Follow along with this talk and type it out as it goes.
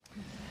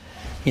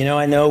You know,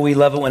 I know we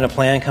love it when a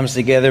plan comes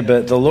together,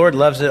 but the Lord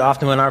loves it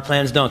often when our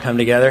plans don't come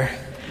together,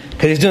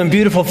 because He's doing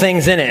beautiful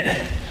things in it.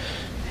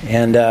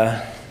 And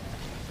I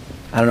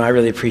don't know, I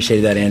really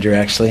appreciated that, Andrew,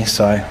 actually.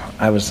 So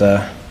I was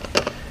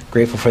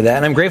grateful for that.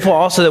 And I'm grateful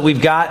also that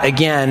we've got,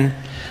 again,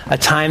 a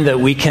time that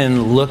we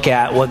can look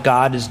at what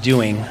God is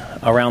doing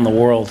around the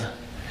world,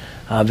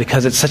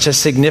 because it's such a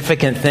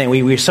significant thing.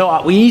 We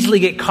easily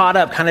get caught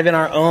up kind of in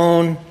our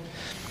own,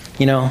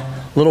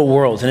 little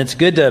worlds. And it's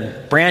good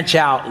to branch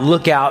out,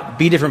 look out,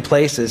 be different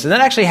places. And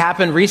that actually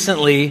happened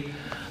recently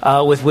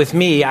with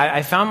me.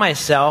 I found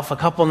myself a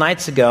couple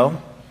nights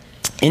ago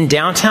in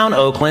downtown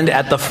Oakland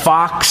at the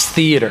Fox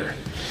Theater.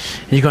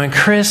 And you're going,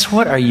 Chris,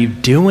 what are you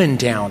doing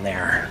down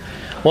there?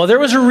 Well, there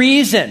was a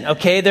reason,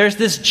 okay? There's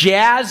this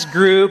jazz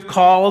group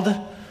called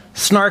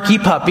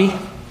Snarky Puppy.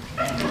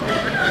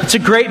 It's a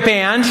great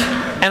band,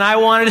 and I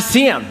wanted to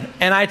see them.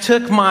 And I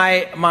took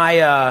my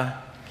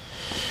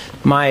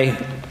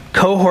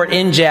cohort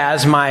in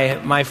jazz,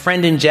 my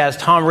friend in jazz,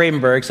 Tom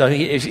Ravenberg. So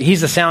he's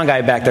the sound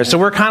guy back there. So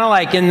we're kind of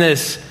like in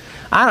this,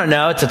 I don't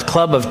know, it's a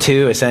club of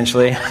two,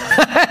 essentially.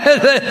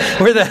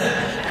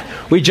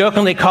 We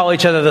jokingly call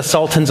each other the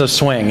Sultans of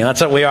Swing. And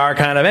that's what we are,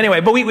 kind of.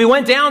 Anyway, but we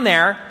went down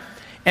there,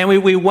 and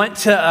we went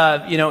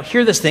to,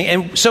 hear this thing.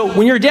 And so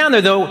when you're down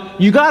there, though,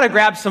 you got to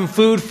grab some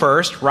food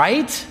first,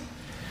 right?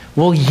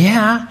 Well,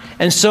 yeah.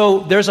 And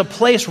so there's a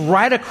place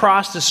right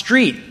across the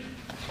street.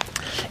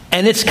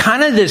 And it's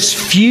kind of this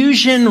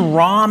fusion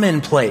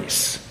ramen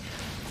place.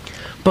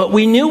 But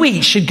we knew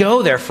we should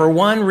go there for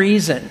one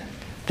reason.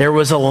 There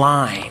was a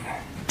line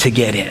to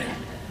get in.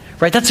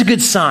 Right? That's a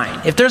good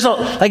sign.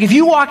 If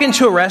you walk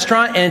into a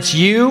restaurant and it's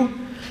you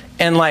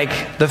and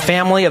like the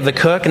family of the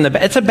cook and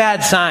it's a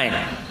bad sign.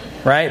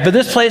 Right? But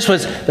this place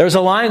there was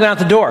a line going out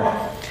the door.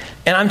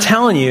 And I'm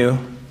telling you,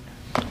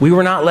 we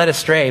were not led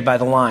astray by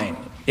the line.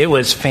 It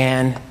was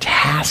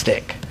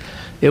fantastic.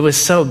 It was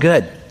so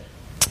good.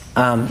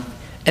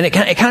 And it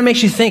kind of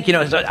makes you think,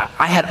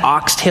 I had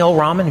oxtail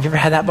ramen. Have you ever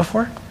had that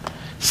before?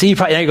 See, you're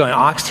going,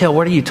 oxtail,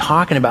 what are you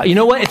talking about? You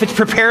know what? If it's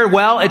prepared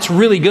well, it's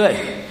really good.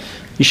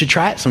 You should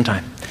try it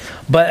sometime.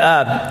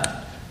 But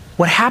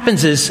what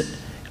happens is,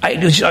 I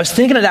was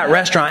thinking of that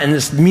restaurant and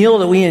this meal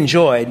that we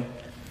enjoyed,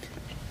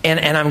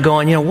 and I'm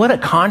going, what a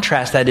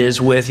contrast that is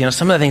with,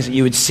 some of the things that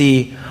you would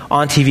see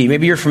on TV.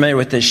 Maybe you're familiar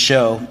with this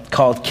show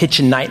called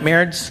Kitchen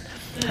Nightmares.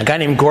 A guy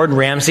named Gordon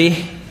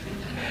Ramsay.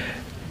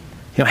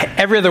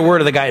 Every other word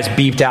of the guy is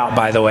beeped out,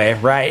 by the way,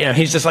 right?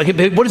 He's just like,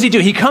 what does he do?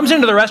 He comes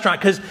into the restaurant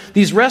because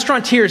these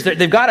restaurateurs,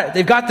 they've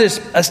got this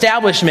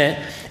establishment,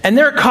 and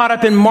they're caught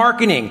up in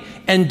marketing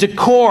and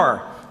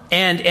decor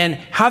and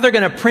how they're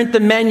going to print the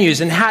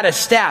menus and how to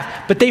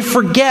staff. But they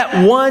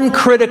forget one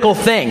critical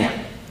thing.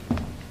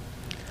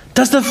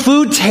 Does the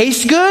food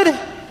taste good?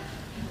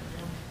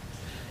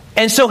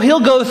 And so he'll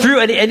go through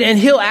and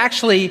he'll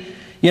actually,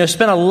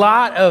 spend a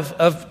lot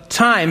of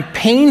time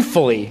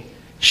painfully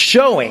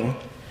showing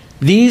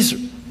these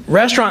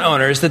restaurant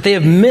owners that they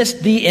have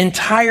missed the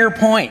entire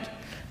point.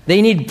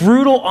 They need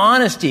brutal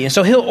honesty. And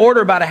so he'll order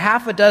about a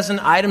half a dozen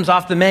items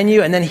off the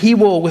menu, and then he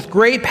will, with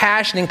great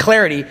passion and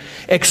clarity,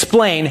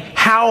 explain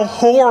how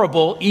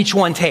horrible each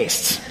one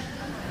tastes.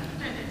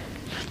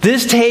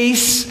 This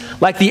tastes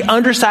like the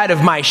underside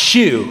of my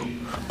shoe,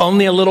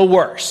 only a little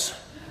worse.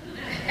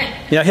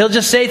 He'll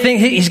just say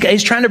things.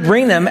 He's trying to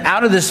bring them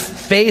out of this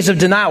phase of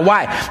denial.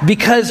 Why?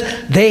 Because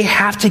they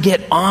have to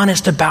get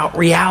honest about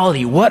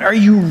reality. What are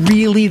you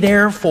really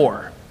there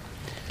for?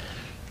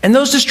 And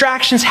those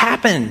distractions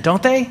happen,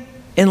 don't they,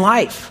 in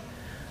life?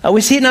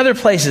 We see it in other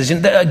places.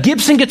 The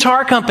Gibson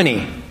Guitar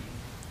Company,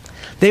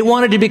 they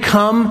wanted to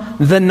become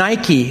the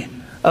Nike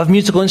of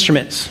musical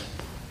instruments.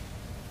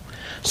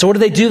 So what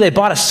do? They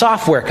bought a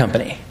software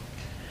company.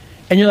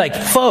 And you're like,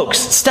 folks,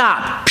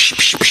 stop. Psh,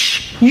 psh,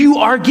 psh. You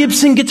are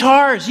Gibson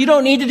Guitars. You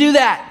don't need to do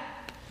that.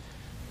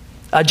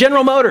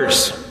 General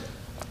Motors,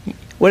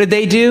 what did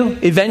they do?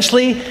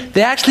 Eventually,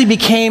 they actually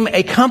became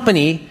a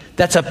company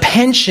that's a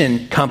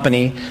pension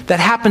company that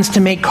happens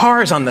to make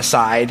cars on the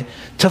side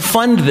to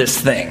fund this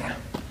thing.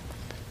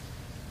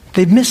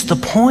 They missed the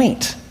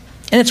point.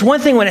 And it's one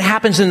thing when it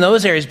happens in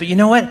those areas, but you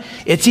know what?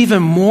 It's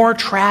even more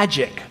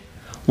tragic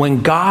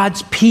when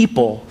God's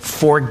people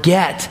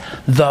forget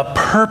the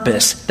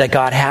purpose that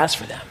God has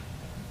for them.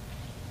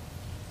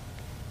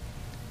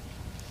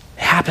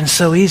 It happens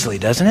so easily,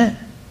 doesn't it?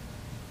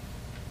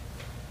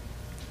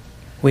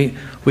 We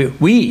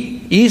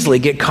easily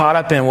get caught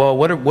up in, well,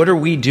 what are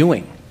we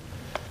doing?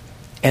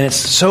 And it's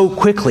so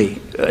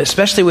quickly,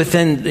 especially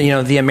within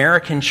the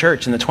American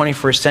church in the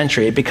 21st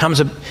century,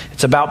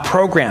 it's about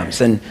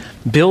programs and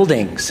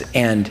buildings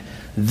and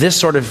this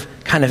sort of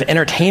kind of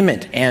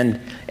entertainment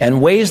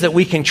and ways that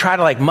we can try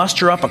to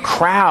muster up a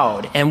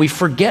crowd, and we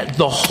forget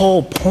the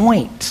whole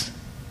point.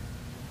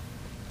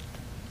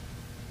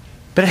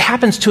 But it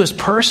happens to us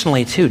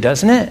personally too,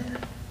 doesn't it?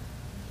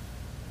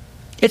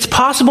 It's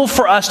possible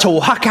for us to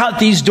walk out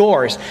these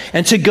doors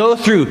and to go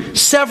through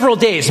several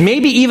days,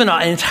 maybe even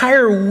an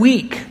entire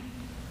week,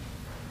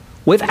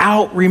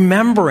 without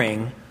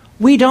remembering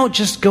We don't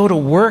just go to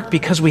work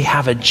because we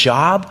have a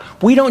job.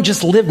 We don't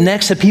just live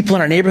next to people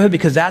in our neighborhood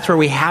because that's where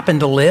we happen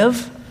to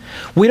live.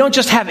 We don't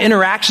just have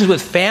interactions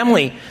with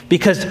family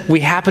because we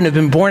happen to have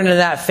been born into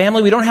that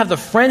family. We don't have the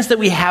friends that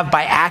we have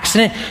by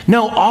accident.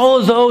 No, all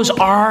of those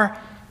are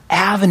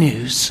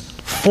avenues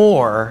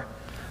for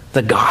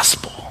the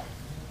gospel.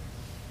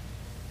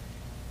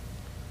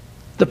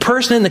 The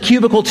person in the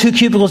cubicle 2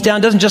 cubicles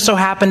down doesn't just so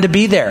happen to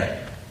be there.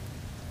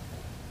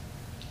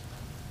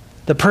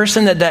 The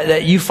person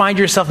that you find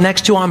yourself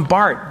next to on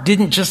BART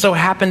didn't just so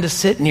happen to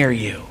sit near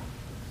you.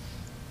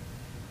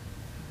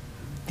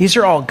 These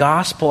are all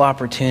gospel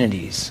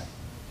opportunities.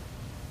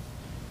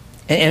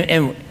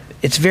 And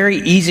it's very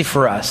easy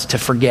for us to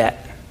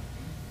forget.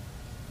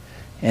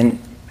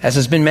 And as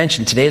has been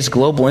mentioned, today is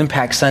Global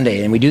Impact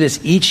Sunday, and we do this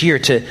each year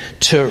to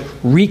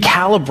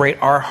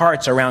recalibrate our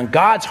hearts around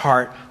God's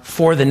heart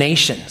for the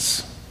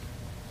nations.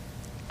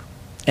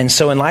 And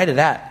so in light of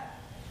that,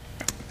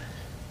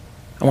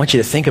 I want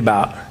you to think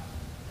about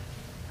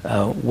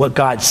what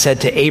God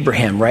said to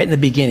Abraham right in the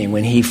beginning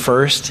when he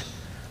first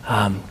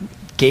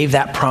gave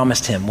that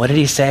promise to him. What did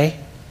he say?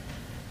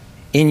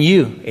 In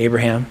you,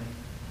 Abraham,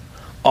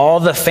 all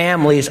the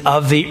families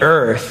of the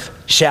earth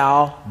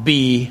shall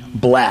be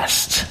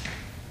blessed.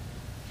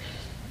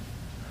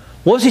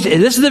 What was he?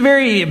 This is the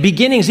very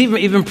beginnings,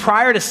 even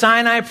prior to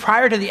Sinai,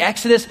 prior to the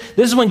Exodus.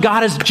 This is when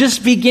God is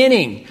just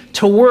beginning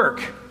to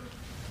work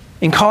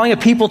in calling a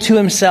people to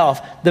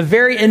himself. The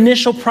very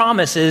initial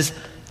promise is,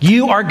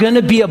 you are going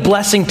to be a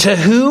blessing to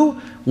who?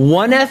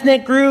 One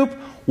ethnic group?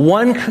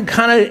 One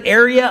kind of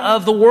area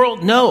of the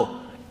world?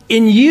 No.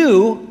 In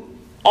you,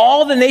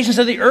 all the nations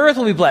of the earth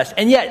will be blessed.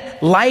 And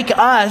yet, like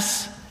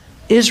us,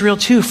 Israel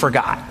too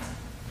forgot.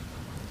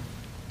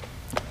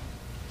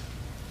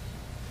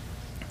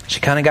 She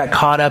kind of got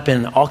caught up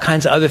in all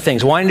kinds of other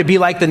things, wanting to be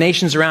like the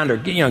nations around her.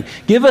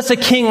 Give us a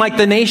king like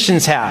the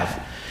nations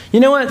have. You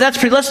know what?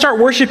 Let's start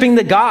worshiping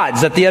the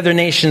gods that the other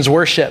nations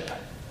worship.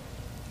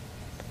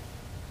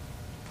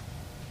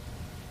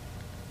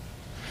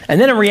 And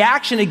then in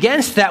reaction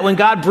against that, when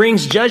God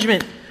brings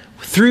judgment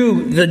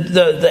through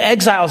the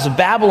exiles of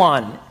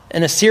Babylon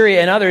and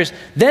Assyria and others,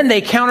 then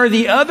they counter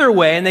the other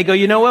way and they go,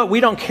 you know what? We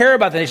don't care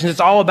about the nations. It's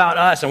all about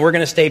us, and we're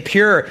going to stay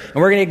pure, and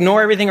we're going to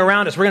ignore everything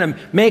around us. We're going to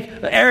make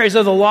areas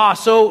of the law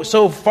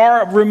so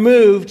far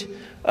removed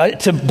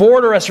to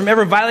border us from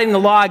ever violating the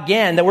law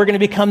again, that we're going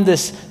to become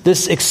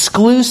this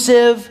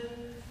exclusive,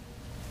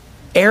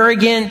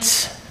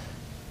 arrogant,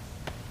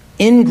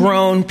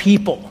 ingrown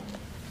people.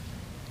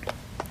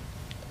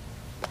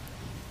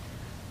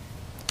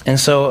 And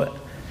so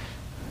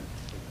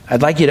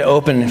I'd like you to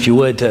open, if you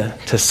would,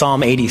 to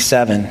Psalm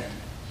 87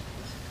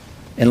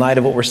 in light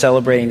of what we're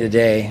celebrating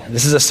today.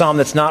 This is a psalm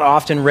that's not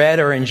often read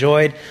or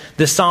enjoyed.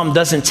 This psalm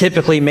doesn't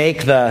typically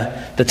make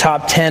the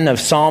top 10 of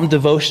psalm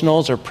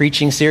devotionals or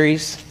preaching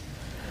series.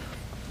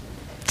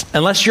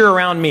 Unless you're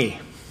around me,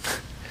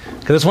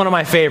 because it's one of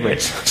my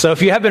favorites. So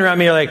if you have been around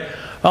me, you're like,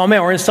 oh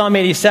man, we're in Psalm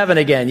 87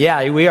 again.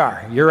 Yeah, we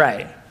are. You're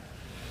right.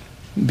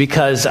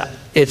 Because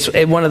it's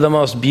one of the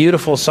most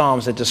beautiful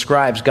psalms that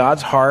describes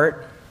God's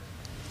heart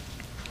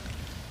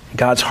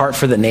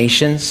for the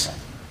nations.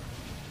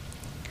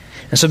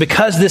 And so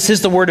because this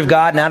is the Word of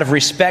God, and out of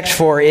respect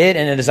for it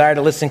and a desire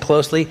to listen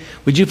closely,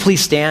 would you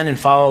please stand and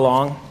follow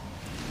along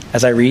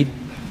as I read?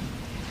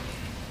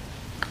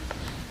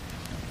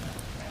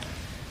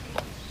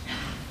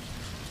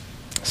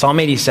 Psalm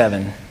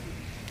 87.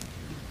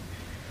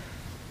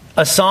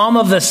 A psalm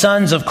of the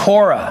sons of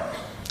Korah,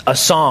 a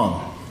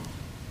song.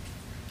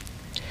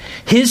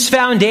 His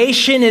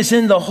foundation is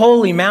in the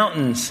holy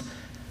mountains.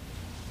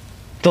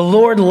 The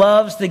Lord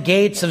loves the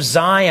gates of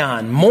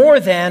Zion more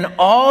than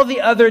all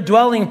the other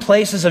dwelling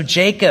places of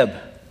Jacob.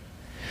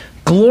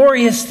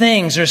 Glorious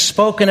things are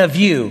spoken of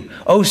you,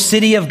 O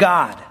city of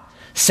God.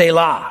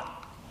 Selah.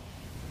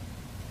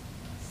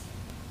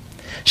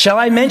 Shall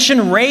I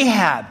mention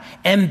Rahab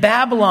and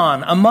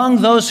Babylon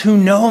among those who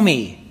know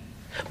me?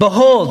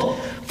 Behold,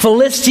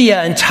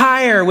 Philistia and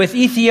Tyre with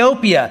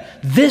Ethiopia.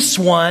 This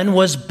one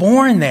was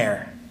born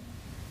there.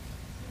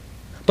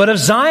 But of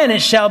Zion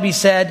it shall be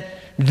said,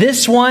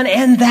 this one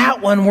and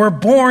that one were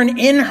born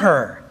in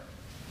her,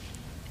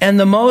 and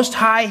the Most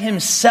High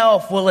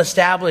himself will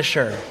establish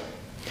her.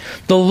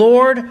 The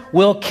Lord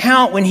will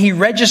count when he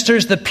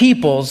registers the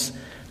peoples.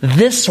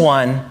 This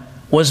one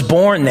was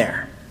born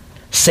there.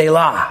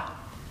 Selah.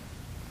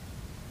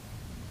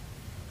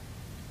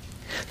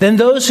 Then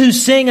those who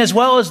sing as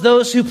well as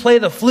those who play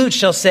the flute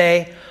shall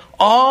say,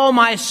 all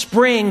my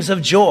springs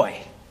of joy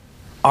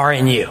are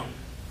in you.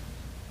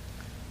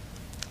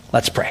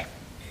 Let's pray.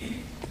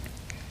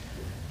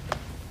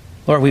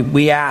 Lord,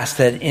 we ask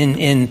that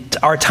in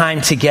our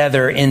time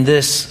together in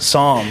this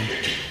psalm,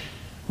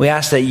 we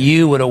ask that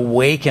you would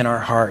awaken our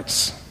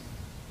hearts.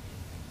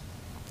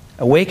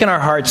 Awaken our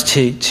hearts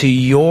to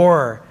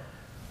your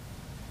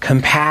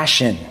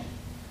compassion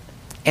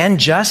and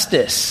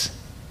justice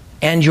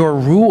and your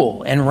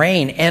rule and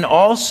reign, and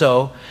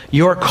also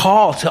your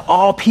call to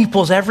all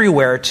peoples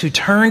everywhere to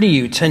turn to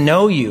you, to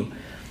know you,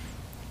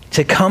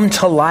 to come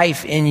to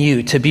life in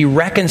you, to be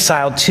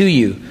reconciled to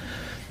you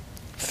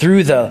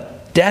through the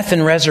death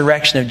and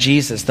resurrection of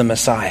Jesus, the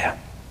Messiah.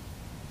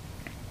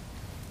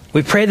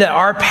 We pray that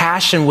our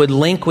passion would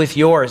link with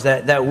yours,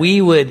 that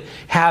we would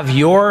have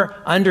your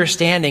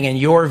understanding and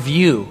your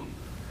view,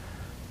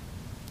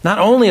 not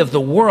only of the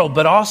world,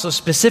 but also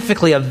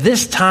specifically of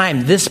this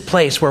time, this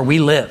place where we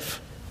live,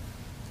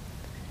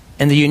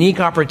 and the unique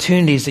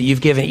opportunities that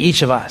you've given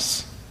each of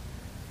us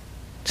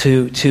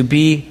to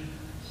be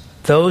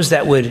those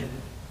that would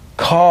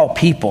call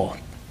people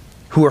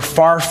who are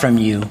far from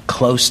you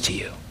close to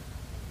you.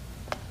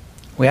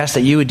 We ask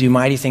that you would do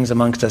mighty things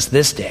amongst us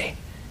this day.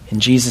 In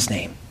Jesus'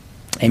 name,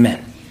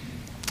 amen.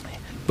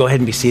 Go ahead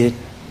and be seated.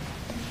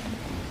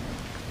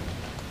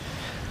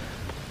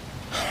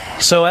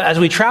 So as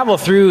we travel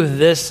through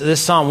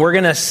this psalm, we're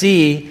going to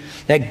see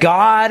that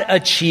God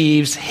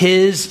achieves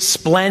his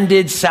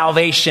splendid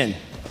salvation.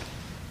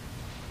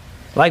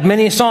 Like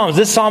many psalms,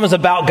 this psalm is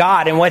about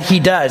God and what he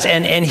does.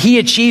 And he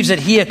achieves it,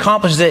 he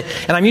accomplishes it.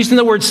 And I'm using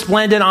the word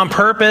splendid on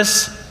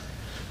purpose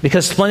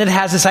because splendid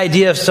has this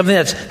idea of something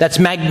that's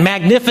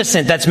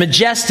magnificent, that's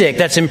majestic,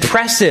 that's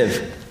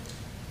impressive.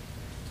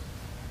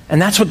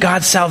 And that's what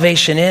God's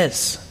salvation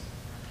is.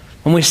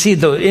 When we see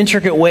the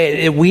intricate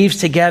way it weaves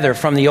together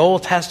from the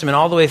Old Testament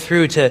all the way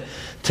through to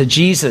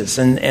Jesus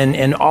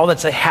and all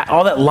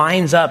that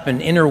lines up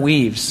and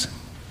interweaves.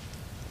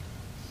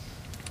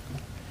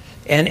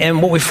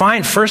 And what we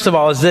find, first of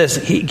all, is this.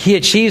 He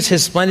achieves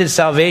his splendid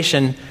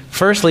salvation,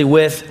 firstly,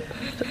 with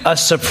a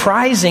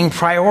surprising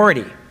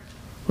priority.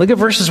 Look at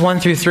verses 1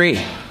 through 3.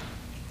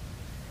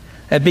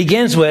 It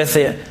begins with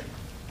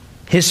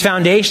his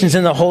foundations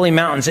in the holy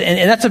mountains.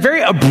 And that's a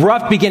very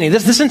abrupt beginning.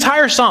 This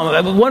entire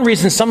psalm, one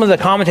reason some of the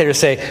commentators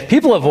say,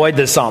 people avoid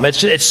this psalm.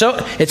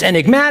 It's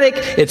enigmatic,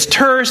 it's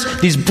terse,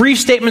 these brief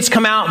statements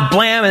come out,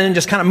 blam, and then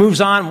just kind of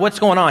moves on. What's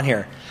going on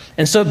here?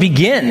 And so it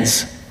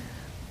begins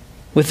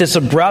with this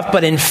abrupt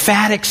but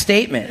emphatic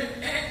statement.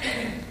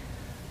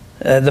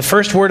 The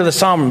first word of the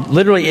psalm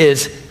literally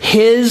is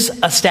his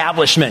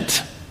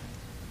establishment.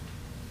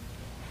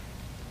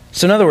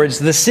 So in other words,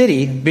 the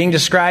city being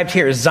described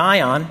here,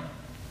 Zion,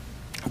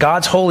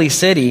 God's holy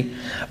city,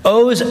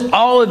 owes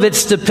all of its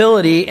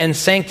stability and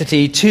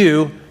sanctity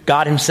to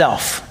God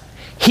himself.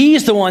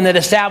 He's the one that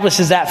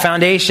establishes that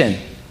foundation.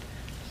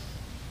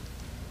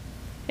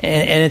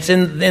 And it's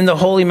in the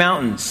holy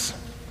mountains.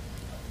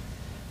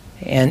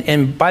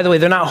 And by the way,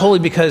 they're not holy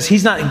because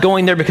he's not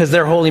going there because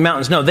they're holy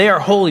mountains. No, they are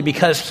holy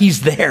because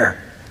he's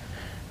there.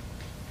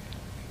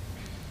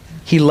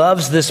 He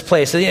loves this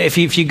place.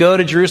 If you go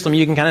to Jerusalem,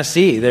 you can kind of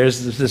see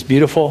there's this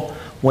beautiful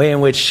way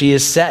in which she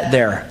is set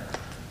there.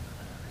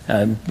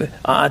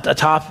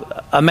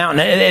 Atop a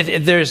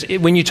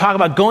mountain. When you talk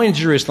about going to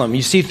Jerusalem,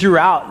 you see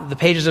throughout the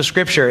pages of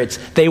Scripture,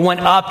 they went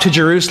up to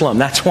Jerusalem.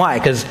 That's why,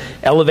 because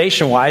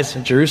elevation-wise,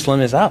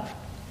 Jerusalem is up.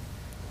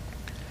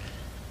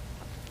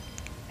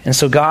 And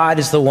so God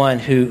is the one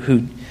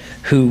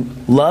who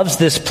loves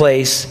this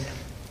place.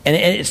 And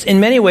it's,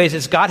 in many ways,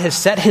 it's God has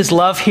set his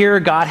love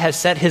here. God has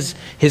set his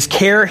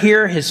care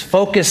here, his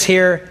focus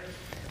here.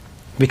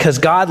 Because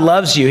God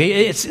loves you.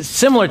 It's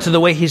similar to the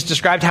way he's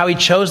described how he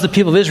chose the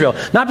people of Israel.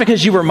 Not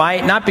because you were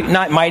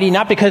not mighty,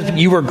 not because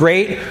you were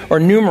great or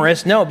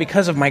numerous. No,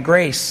 because of my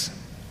grace.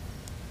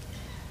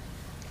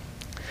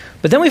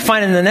 But then we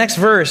find in the next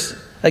verse,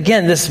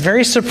 again, this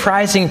very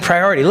surprising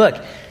priority.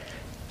 Look,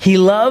 he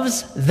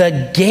loves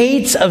the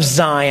gates of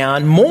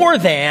Zion more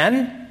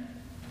than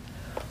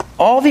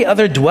all the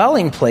other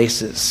dwelling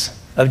places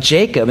of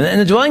Jacob. And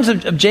the dwellings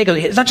of Jacob,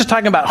 it's not just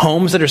talking about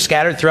homes that are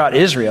scattered throughout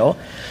Israel.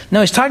 No,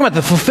 he's talking about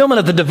the fulfillment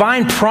of the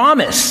divine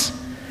promise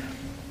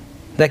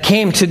that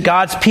came to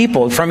God's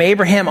people from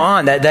Abraham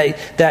on,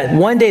 that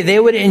one day they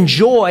would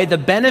enjoy the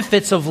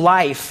benefits of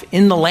life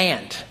in the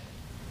land.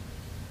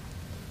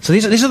 So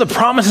these are the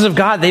promises of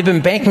God they've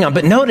been banking on.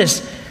 But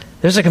notice,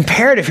 there's a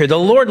comparative here. The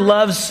Lord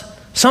loves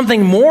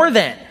something more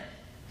than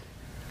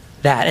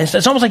that. And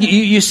it's almost like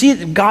you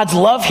see God's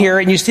love here,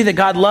 and you see that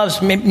God loves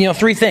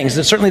three things.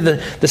 Certainly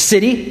the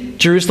city,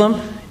 Jerusalem,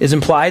 is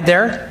implied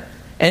there.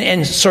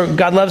 And so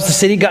God loves the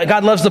city.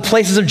 God loves the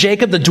places of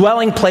Jacob, the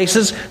dwelling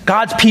places,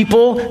 God's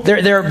people,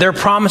 their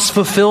promise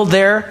fulfilled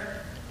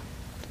there.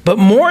 But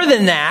more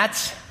than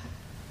that,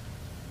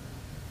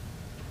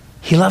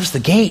 he loves the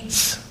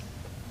gates.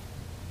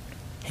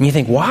 And you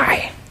think,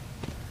 why?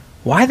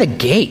 Why the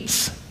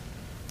gates?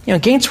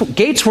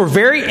 Gates were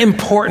very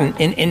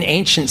important in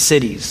ancient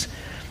cities.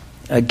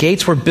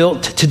 Gates were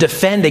built to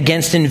defend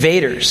against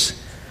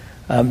invaders.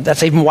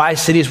 That's even why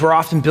cities were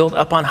often built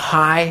up on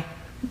high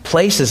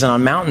places and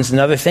on mountains and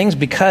other things,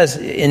 because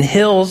in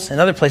hills and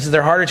other places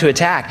they're harder to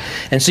attack.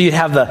 And so you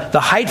have the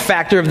height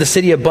factor of the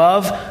city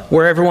above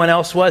where everyone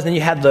else was, and then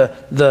you had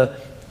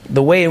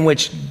the way in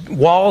which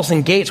walls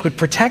and gates would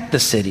protect the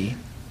city.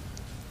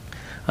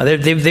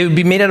 They would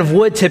be made out of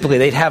wood typically.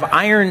 They'd have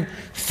iron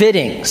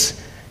fittings.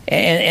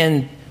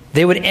 And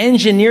They would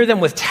engineer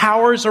them with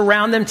towers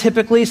around them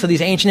typically. So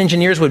these ancient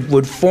engineers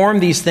would form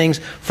these things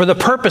for the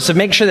purpose of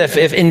making sure that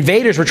if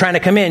invaders were trying to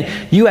come in,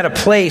 you had a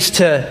place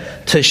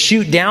to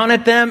shoot down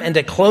at them and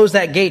to close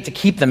that gate to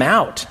keep them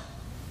out.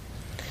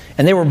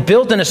 And they were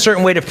built in a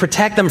certain way to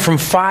protect them from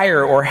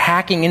fire or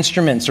hacking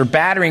instruments or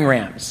battering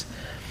rams.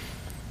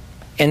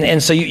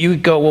 And so you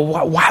would go,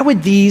 well, why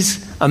would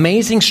these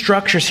amazing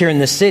structures here in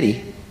the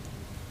city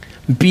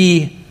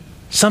be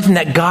something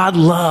that God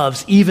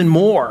loves even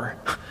more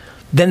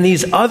than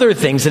these other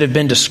things that have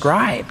been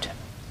described?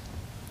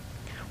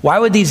 Why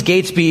would these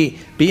gates be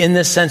in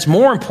this sense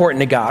more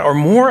important to God or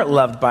more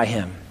loved by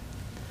him?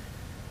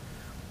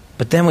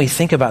 But then we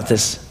think about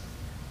this,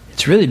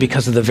 it's really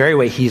because of the very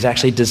way he's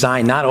actually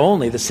designed not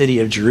only the city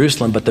of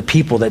Jerusalem, but the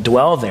people that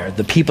dwell there,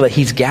 the people that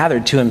he's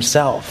gathered to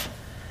himself.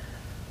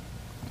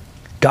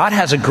 God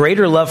has a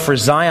greater love for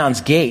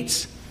Zion's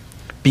gates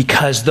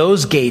because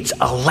those gates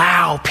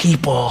allow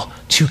people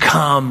to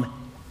come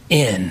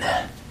in.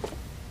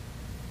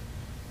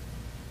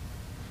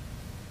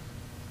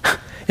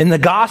 In the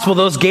gospel,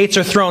 those gates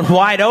are thrown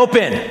wide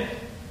open.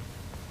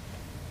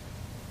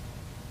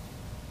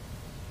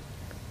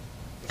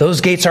 Those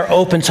gates are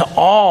open to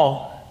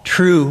all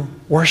true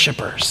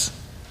worshipers,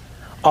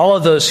 all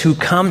of those who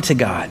come to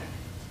God.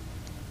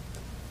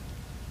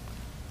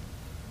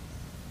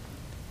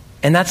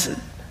 And that's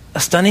a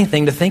stunning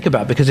thing to think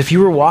about, because if you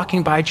were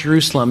walking by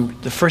Jerusalem,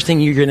 the first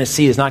thing you're going to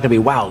see is not going to be,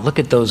 wow, look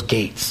at those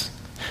gates.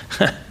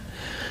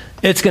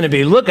 It's going to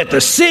be, look at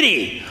the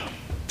city.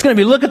 It's going to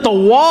be, look at the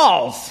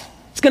walls.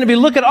 It's going to be,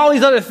 look at all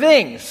these other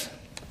things.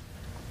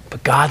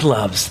 But God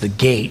loves the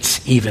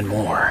gates even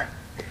more,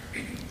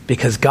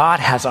 because God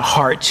has a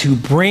heart to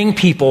bring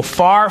people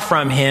far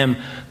from him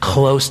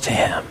close to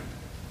him.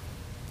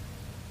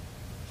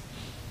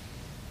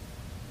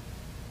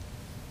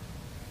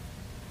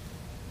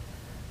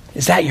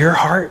 Is that your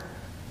heart?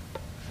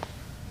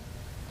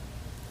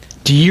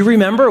 Do you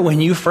remember when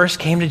you first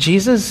came to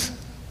Jesus?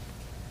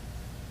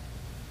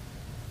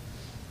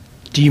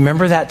 Do you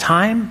remember that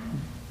time?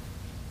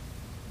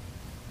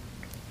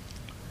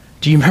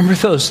 Do you remember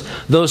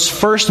those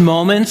first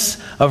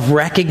moments of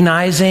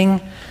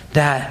recognizing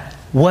that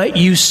what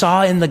you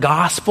saw in the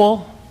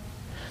gospel,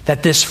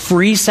 that this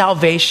free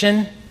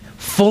salvation,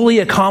 fully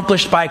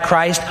accomplished by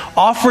Christ,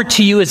 offered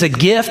to you as a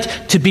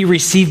gift to be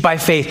received by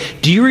faith?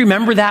 Do you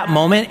remember that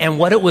moment and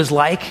what it was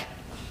like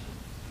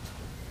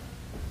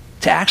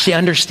to actually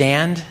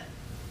understand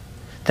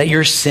that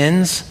your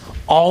sins,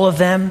 all of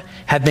them,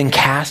 have been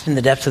cast in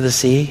the depths of the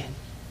sea?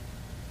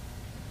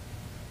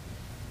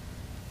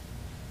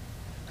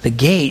 The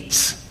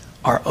gates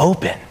are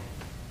open.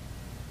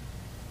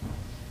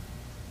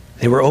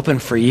 They were open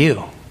for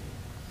you.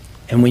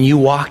 And when you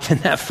walked in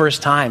that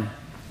first time,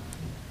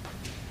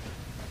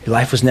 your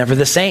life was never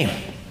the same.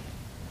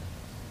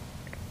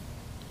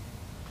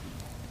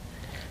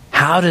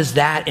 How does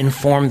that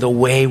inform the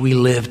way we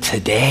live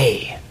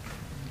today?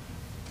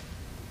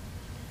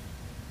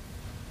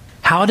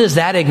 How does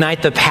that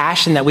ignite the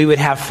passion that we would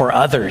have for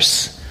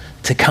others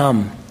to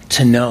come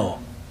to know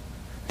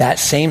that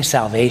same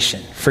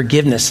salvation,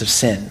 forgiveness of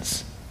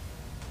sins?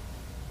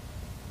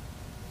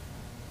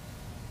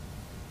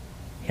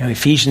 You know,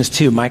 Ephesians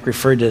 2, Mike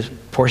referred to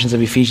portions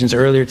of Ephesians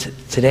earlier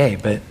today,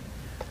 but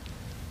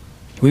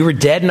we were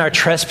dead in our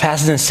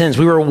trespasses and sins.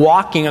 We were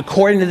walking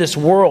according to this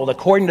world,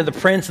 according to the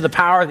prince of the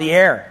power of the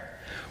air.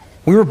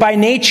 We were by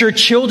nature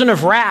children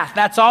of wrath.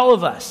 That's all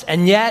of us.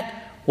 And yet,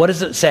 what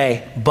does it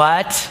say?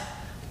 But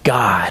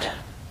God,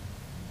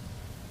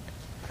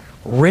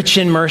 rich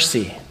in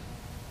mercy.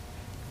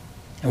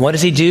 And what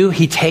does he do?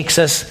 He takes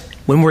us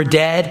when we're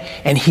dead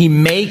and he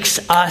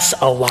makes us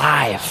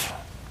alive.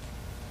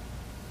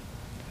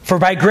 For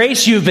by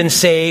grace you've been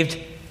saved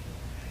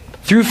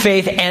through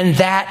faith, and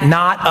that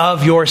not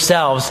of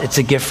yourselves. It's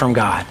a gift from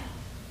God.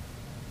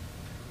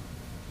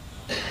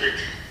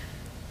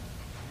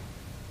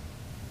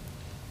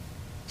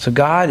 So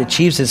God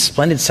achieves his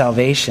splendid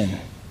salvation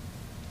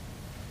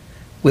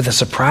with a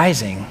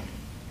surprising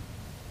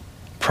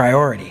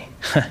priority.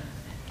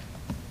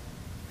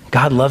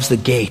 God loves the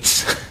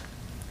gates,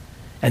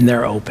 and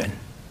they're open.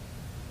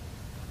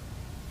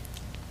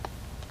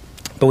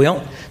 But we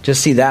don't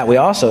just see that. We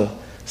also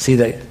see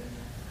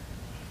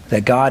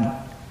that God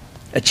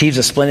achieves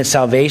a splendid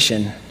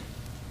salvation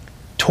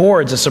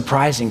towards a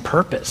surprising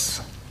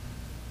purpose.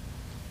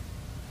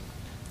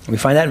 We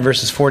find that in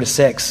verses 4 to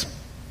 6.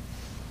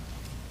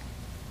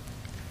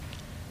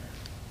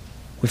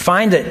 We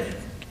find that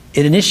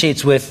it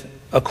initiates with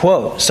a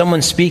quote,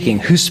 someone speaking.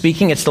 Who's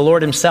speaking? It's the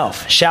Lord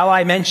himself. Shall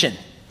I mention?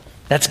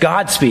 That's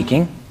God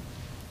speaking.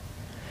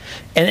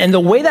 And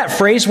the way that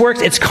phrase works,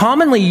 it's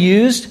commonly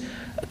used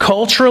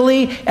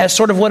culturally as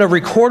sort of what a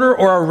recorder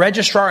or a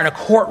registrar in a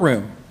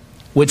courtroom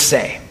would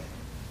say.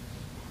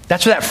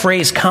 That's where that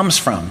phrase comes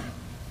from.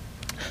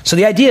 So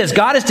the idea is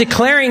God is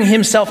declaring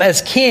himself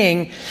as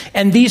king,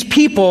 and these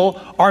people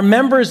are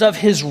members of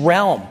his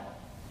realm.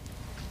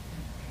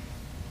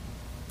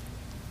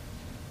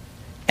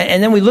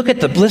 And then we look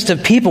at the list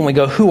of people and we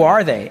go, who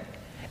are they?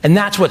 And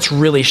that's what's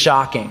really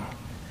shocking.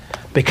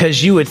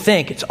 Because you would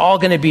think it's all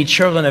going to be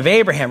children of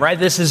Abraham, right?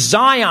 This is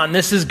Zion.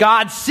 This is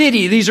God's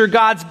city. These are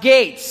God's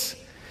gates.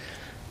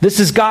 This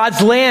is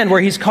God's land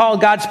where he's called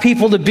God's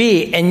people to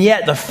be. And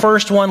yet the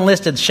first one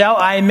listed, shall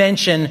I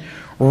mention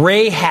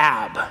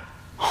Rahab?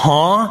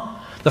 Huh?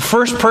 The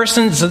first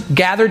person's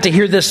gathered to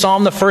hear this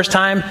psalm the first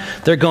time,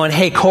 they're going,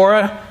 hey,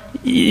 Korah,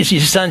 your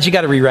sons, you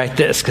got to rewrite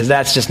this because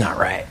that's just not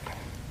right.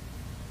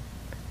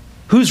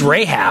 Who's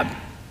Rahab?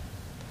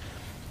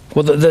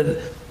 Well,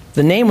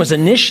 the name was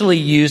initially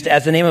used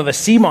as the name of a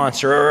sea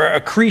monster or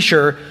a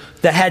creature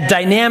that had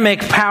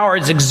dynamic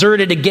powers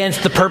exerted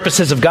against the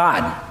purposes of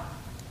God.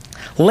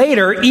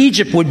 Later,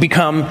 Egypt could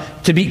come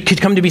to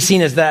be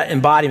seen as that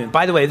embodiment.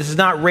 By the way, this is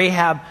not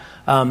Rahab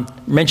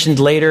mentioned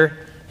later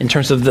in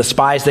terms of the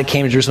spies that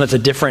came to Jerusalem. It's a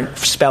different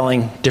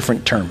spelling,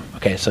 different term.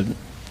 Okay, so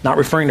not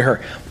referring to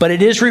her. But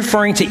it is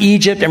referring to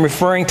Egypt and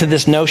referring to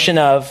this notion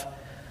of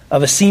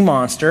a sea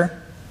monster.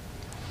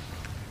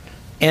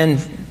 And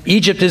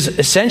Egypt is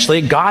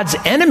essentially God's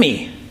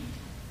enemy.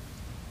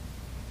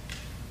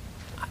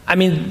 I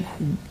mean,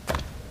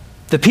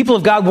 the people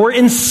of God were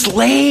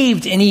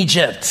enslaved in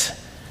Egypt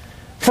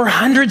for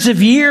hundreds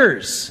of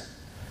years.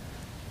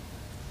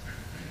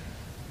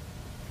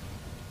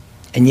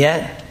 And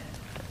yet,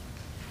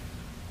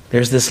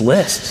 there's this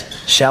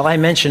list. Shall I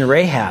mention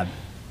Rahab?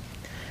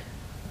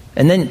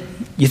 And then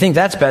you think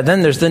that's bad.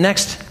 Then there's the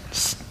next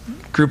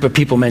group of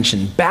people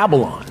mentioned,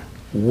 Babylon.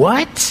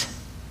 What?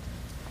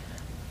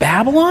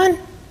 Babylon?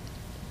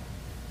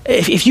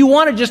 If you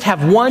want to just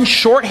have one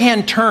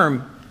shorthand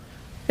term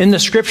in the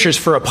scriptures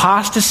for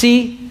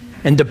apostasy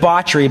and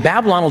debauchery,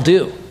 Babylon will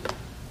do.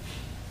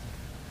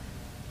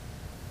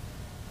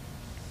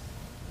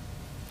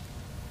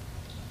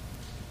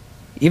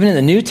 Even in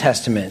the New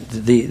Testament,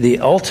 the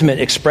ultimate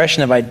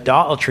expression of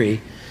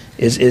idolatry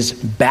is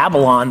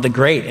Babylon the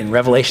Great in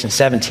Revelation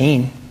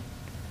 17.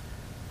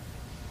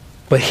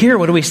 But here,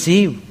 what do we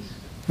see?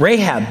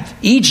 Rahab,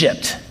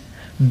 Egypt,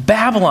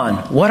 Babylon.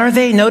 What are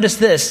they? Notice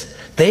this.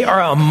 They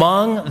are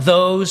among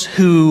those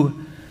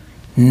who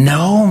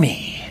know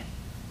me.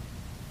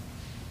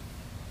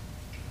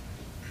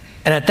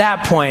 And at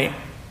that point,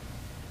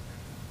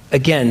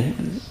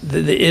 again,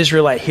 the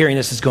Israelite hearing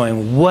this is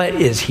going, what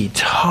is he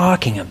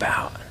talking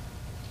about?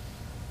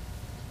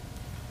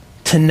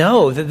 To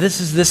know that this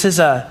is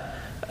a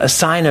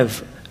sign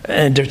of,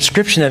 a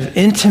description of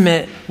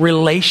intimate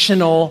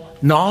relational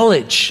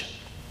knowledge.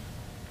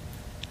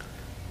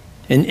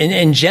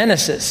 In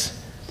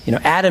Genesis,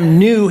 Adam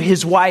knew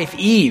his wife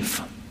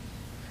Eve.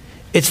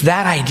 It's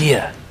that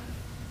idea.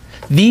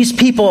 These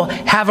people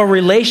have a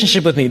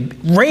relationship with me.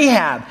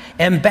 Rahab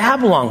and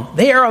Babylon,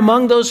 they are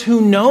among those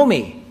who know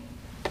me.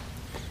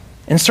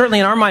 And certainly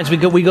in our minds, we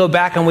go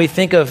back and we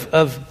think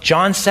of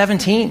John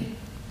 17,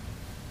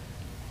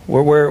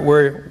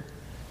 where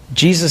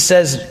Jesus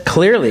says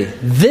clearly,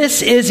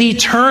 this is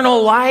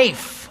eternal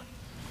life.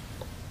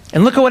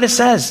 And look at what it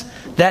says,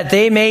 that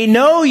they may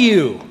know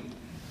you,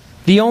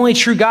 the only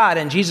true God,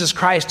 and Jesus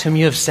Christ whom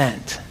you have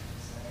sent.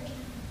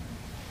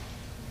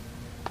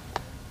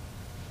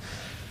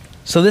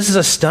 So this is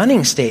a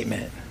stunning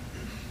statement.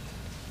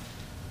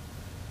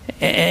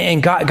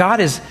 And God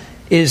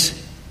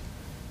is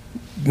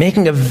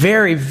making a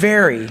very,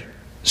 very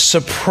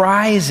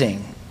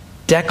surprising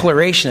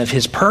declaration of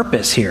his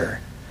purpose here.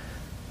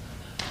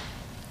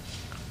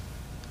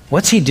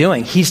 What's he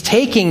doing? He's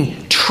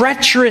taking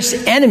treacherous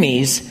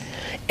enemies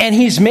and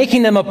he's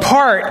making them a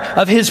part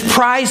of his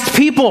prized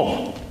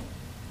people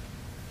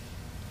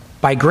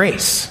by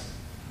grace.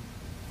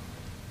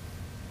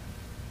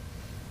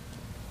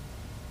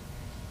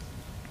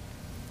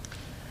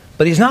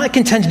 But he's not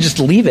content to just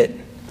leave it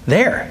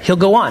there. He'll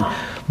go on.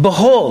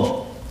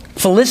 Behold,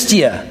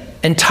 Philistia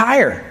and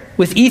Tyre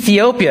with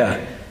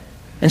Ethiopia.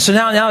 And so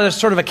now there's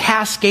sort of a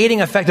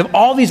cascading effect of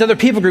all these other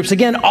people groups.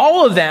 Again,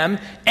 all of them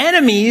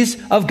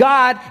enemies of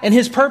God and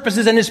his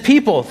purposes and his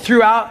people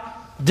throughout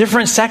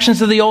different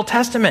sections of the Old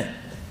Testament.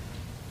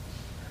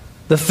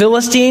 The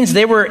Philistines,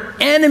 they were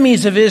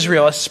enemies of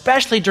Israel,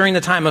 especially during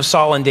the time of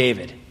Saul and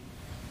David.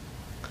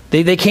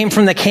 They came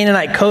from the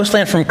Canaanite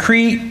coastland, from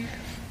Crete,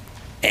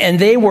 and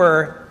they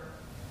were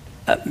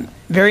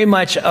very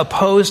much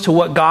opposed to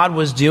what God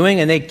was doing,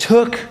 and they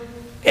took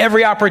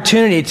every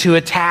opportunity to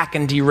attack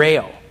and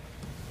derail.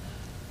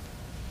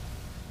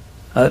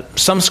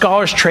 Some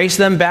scholars trace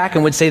them back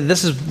and would say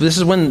this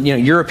is when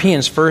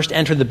Europeans first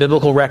entered the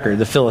biblical record,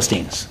 the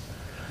Philistines.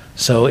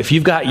 So if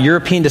you've got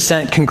European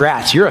descent,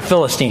 congrats, you're a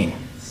Philistine.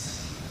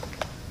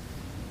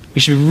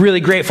 We should be really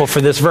grateful for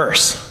this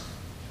verse,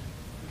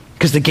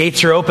 because the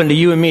gates are open to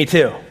you and me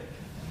too.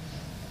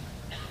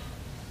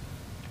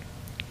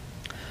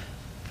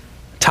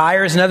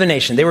 Tyre is another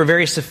nation. They were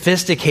very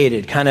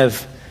sophisticated kind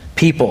of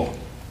people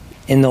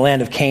in the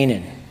land of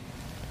Canaan.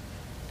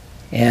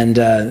 And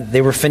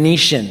they were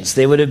Phoenicians.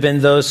 They would have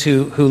been those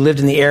who lived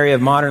in the area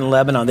of modern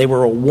Lebanon. They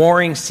were a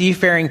warring,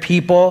 seafaring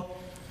people.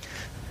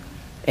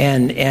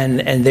 And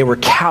they were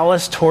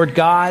callous toward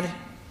God.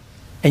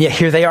 And yet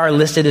here they are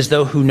listed as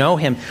those who know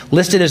him.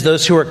 Listed as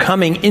those who are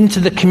coming into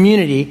the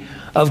community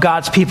of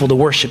God's people to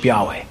worship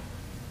Yahweh.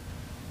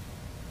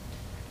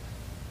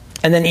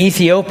 And then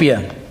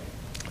Ethiopia.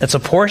 That's a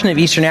portion of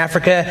Eastern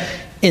Africa.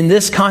 In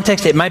this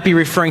context, it might be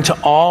referring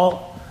to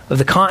all of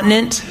the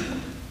continent.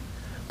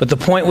 But the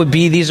point would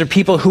be these are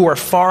people who are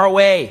far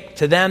away.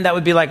 To them, that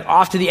would be like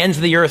off to the ends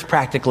of the earth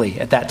practically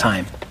at that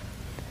time.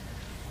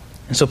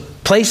 And so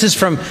places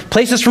from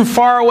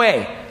far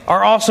away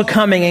are also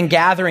coming and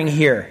gathering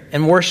here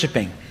and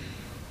worshiping.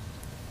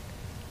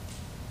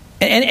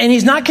 And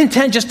he's not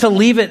content just to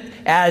leave it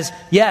as,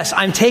 yes,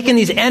 I'm taking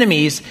these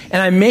enemies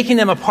and I'm making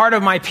them a part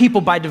of my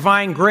people by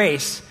divine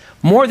grace.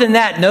 More than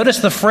that, notice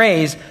the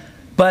phrase,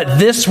 but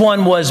this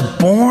one was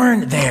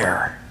born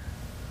there.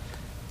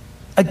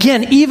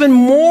 Again, even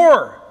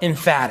more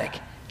emphatic.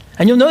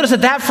 And you'll notice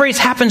that phrase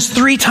happens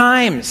 3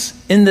 times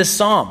in this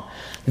psalm.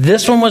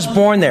 This one was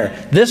born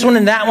there. This one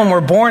and that one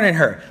were born in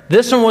her.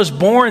 This one was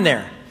born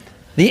there.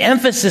 The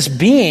emphasis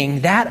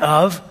being that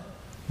of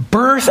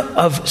birth,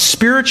 of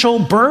spiritual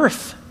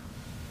birth.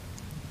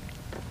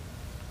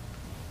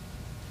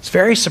 It's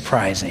very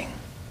surprising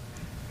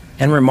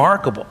and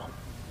remarkable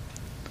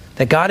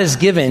that God has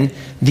given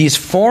these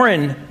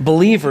foreign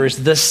believers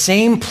the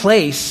same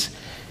place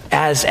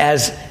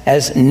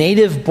as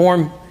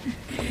native-born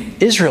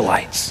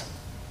Israelites.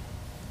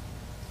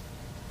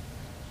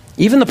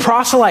 Even the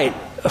proselyte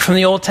from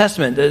the Old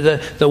Testament,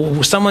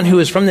 someone who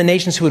is from the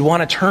nations who would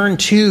want to turn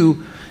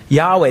to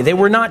Yahweh, they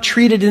were not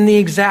treated in the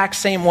exact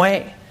same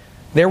way.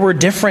 There were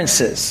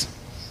differences.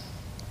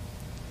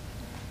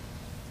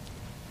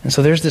 And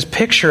so there's this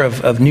picture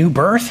of new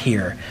birth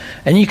here.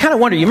 And you kind of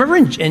wonder, you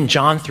remember in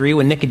John 3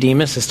 when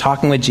Nicodemus is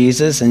talking with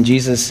Jesus and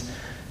Jesus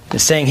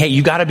is saying, hey,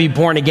 you got to be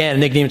born again. And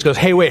Nicodemus goes,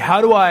 hey, wait,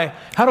 how do I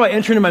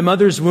enter into my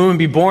mother's womb and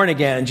be born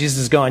again? And Jesus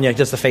is going, yeah,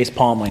 just the face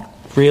palm, like,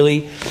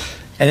 really?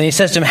 And then he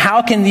says to him,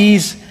 how can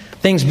these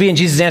things be? And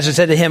Jesus answered,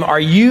 said to him,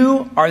 are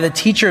the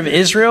teacher of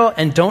Israel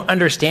and don't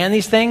understand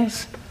these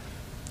things?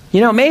 You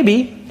know,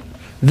 maybe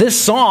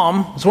this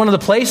psalm is one of the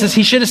places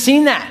he should have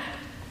seen that.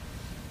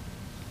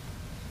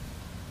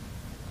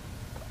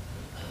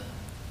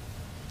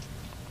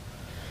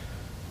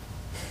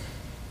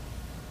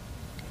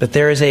 But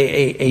there is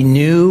a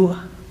new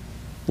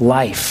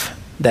life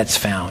that's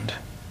found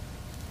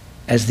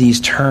as these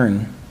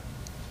turn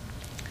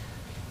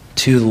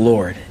to the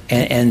Lord.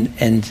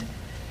 And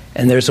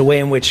there's a way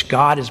in which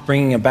God is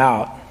bringing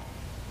about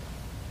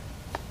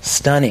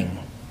stunning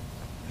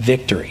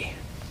victory.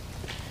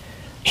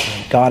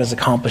 God is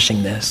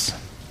accomplishing this.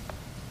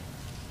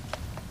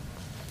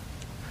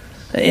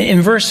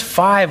 In verse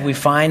 5, we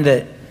find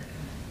that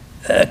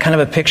kind of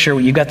a picture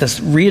where you've got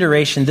this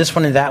reiteration, this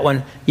one and that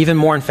one, even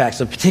more in fact.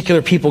 So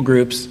particular people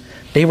groups,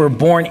 they were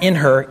born in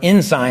her,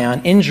 in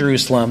Zion, in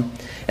Jerusalem.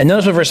 And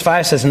notice what verse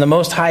 5 says, and the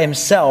Most High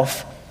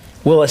himself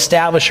will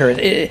establish her.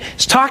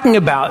 It's talking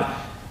about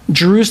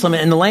Jerusalem,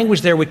 and the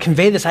language there would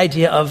convey this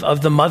idea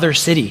of the mother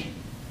city.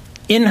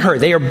 In her,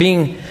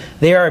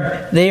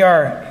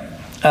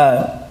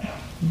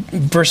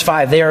 verse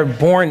 5, they are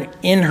born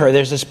in her.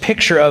 There's this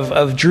picture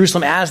of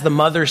Jerusalem as the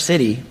mother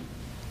city.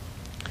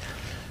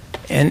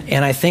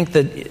 And I think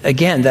that,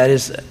 again, that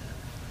is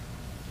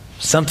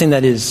something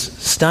that is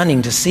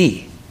stunning to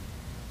see.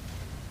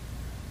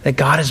 That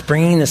God is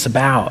bringing this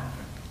about.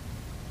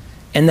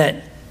 And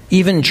that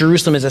even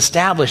Jerusalem is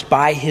established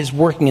by his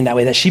working in that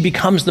way. That she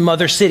becomes the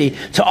mother city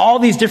to all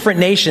these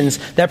different nations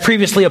that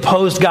previously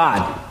opposed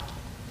God.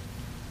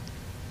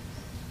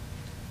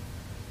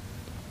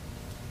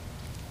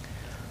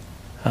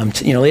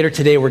 Later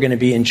today we're going to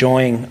be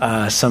enjoying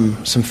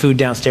some food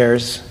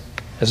downstairs,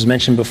 as was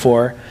mentioned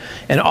before.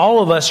 And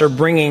all of us are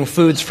bringing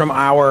foods from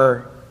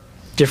our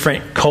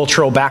different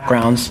cultural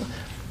backgrounds.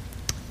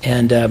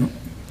 And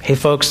hey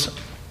folks,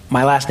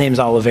 my last name is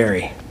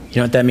Oliveri. You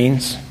know what that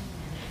means?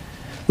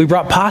 We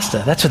brought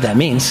pasta. That's what that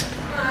means.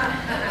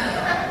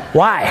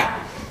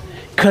 Why?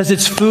 Because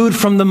it's food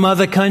from the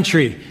mother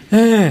country.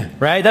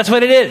 Right? That's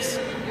what it is.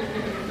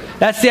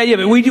 That's the idea.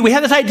 But we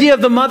have this idea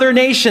of the mother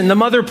nation, the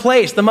mother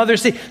place, the mother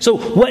city. So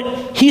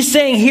what he's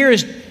saying here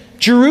is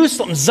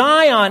Jerusalem,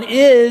 Zion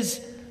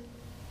is,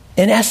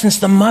 in essence,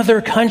 the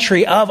mother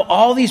country of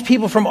all these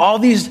people from all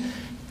these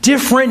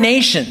different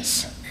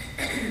nations.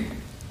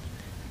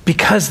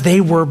 Because they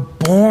were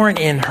born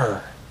in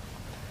her.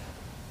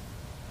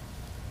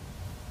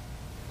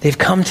 They've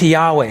come to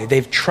Yahweh.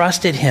 They've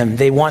trusted him.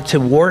 They want to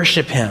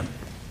worship him.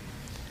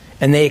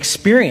 And they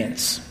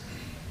experience,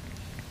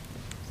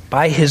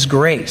 by his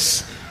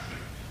grace,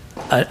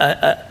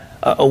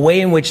 a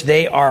way in which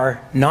they are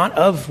not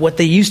of what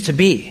they used to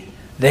be.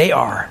 They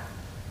are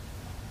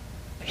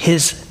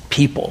his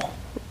people.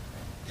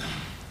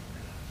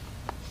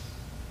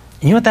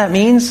 And you know what that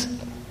means?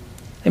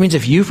 It means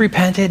if you've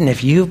repented and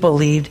if you've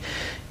believed,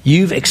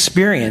 you've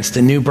experienced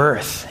a new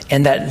birth.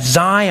 And that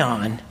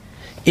Zion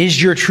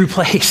is your true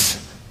place.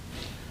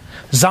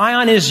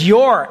 Zion is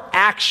your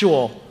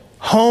actual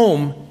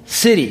home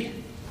city.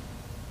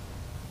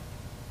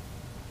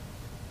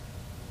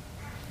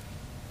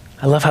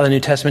 I love how the New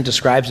Testament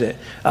describes it.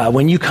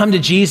 When you come to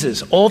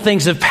Jesus, old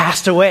things have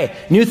passed away.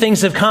 New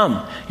things have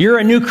come. You're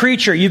a new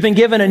creature. You've been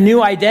given a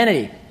new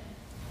identity.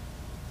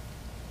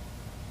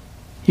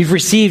 You've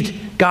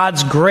received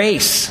God's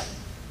grace.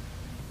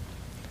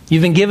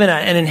 You've been given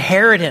an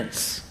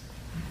inheritance.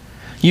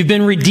 You've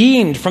been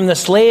redeemed from the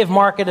slave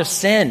market of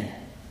sin.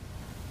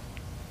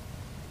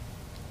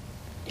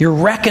 You're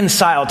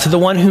reconciled to the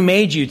one who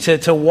made you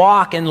to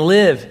walk and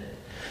live.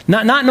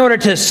 Not in order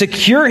to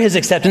secure his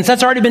acceptance.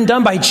 That's already been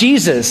done by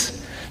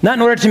Jesus. Not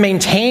in order to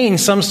maintain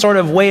some sort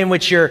of way in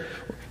which you're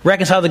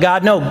reconciled to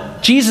God. No,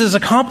 Jesus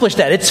accomplished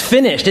that. It's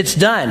finished. It's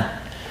done.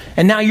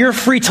 And now you're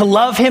free to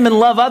love him and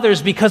love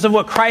others because of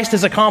what Christ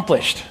has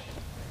accomplished.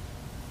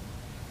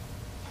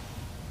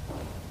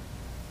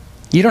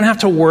 You don't have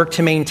to work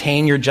to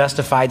maintain your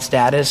justified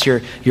status,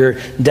 your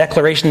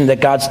declaration that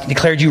God's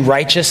declared you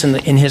righteous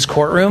in his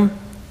courtroom.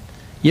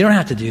 You don't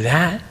have to do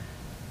that.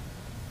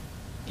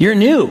 You're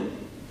new.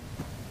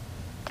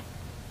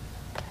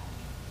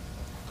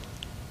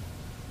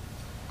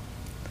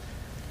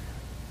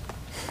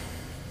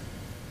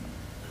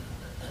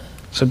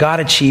 So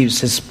God achieves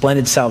his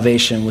splendid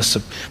salvation with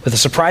a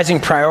surprising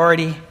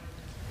priority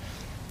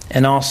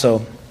and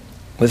also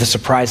with a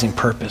surprising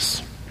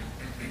purpose.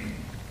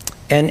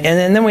 And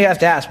then we have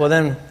to ask, well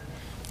then,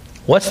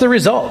 what's the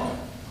result?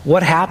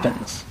 What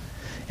happens?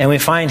 And we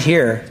find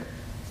here,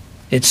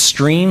 it's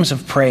streams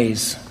of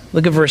praise.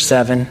 Look at verse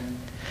 7.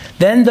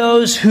 Then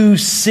those who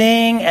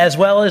sing as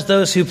well as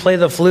those who play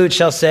the flute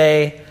shall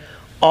say,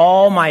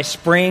 all my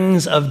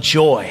springs of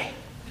joy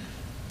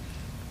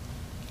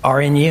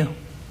are in you.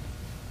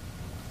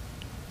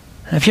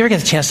 And if you ever get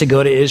the chance to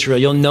go to Israel,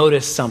 you'll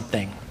notice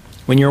something.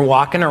 When you're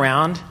walking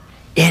around,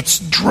 it's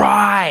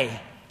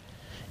dry.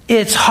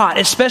 It's hot,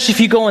 especially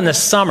if you go in the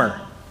summer.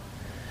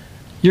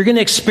 You're going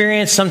to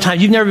experience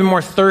sometimes, you've never been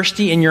more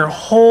thirsty in your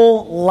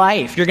whole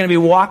life. You're going to be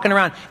walking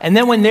around. And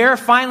then when there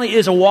finally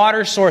is a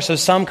water source of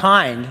some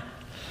kind,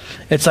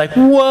 it's like,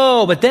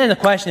 whoa. But then the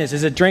question is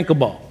it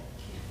drinkable?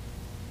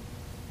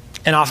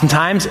 And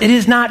oftentimes, it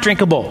is not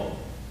drinkable.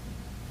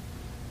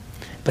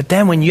 But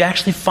then when you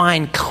actually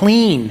find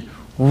clean,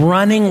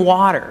 running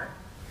water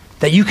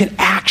that you can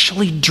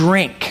actually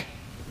drink,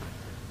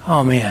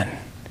 oh man,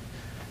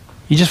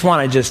 you just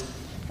want to just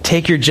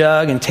take your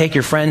jug and take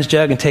your friend's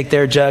jug and take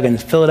their jug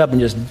and fill it up and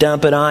just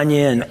dump it on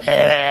you, and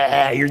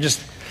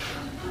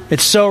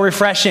it's so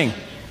refreshing.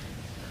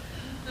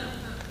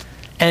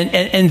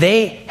 And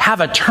they have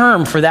a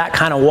term for that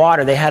kind of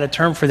water. They had a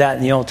term for that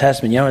in the Old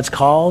Testament. You know what it's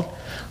called?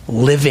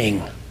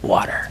 Living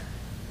water.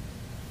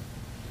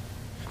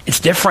 It's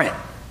different.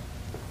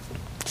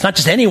 It's not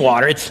just any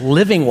water, it's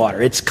living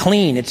water. It's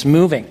clean, it's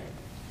moving.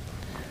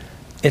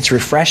 It's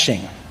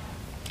refreshing.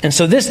 And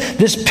so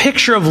this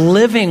picture of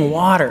living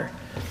water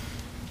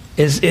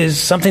is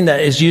something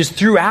that is used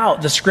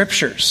throughout the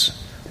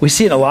scriptures. We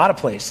see it in a lot of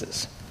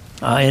places.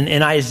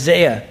 In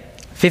Isaiah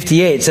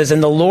 58, it says,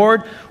 and the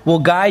Lord will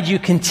guide you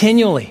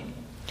continually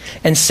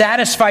and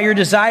satisfy your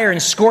desire in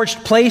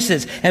scorched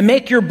places and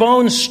make your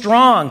bones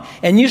strong.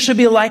 And you shall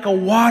be like a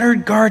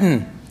watered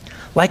garden,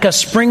 like a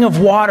spring of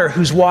water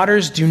whose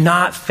waters do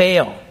not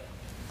fail.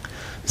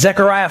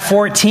 Zechariah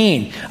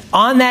 14,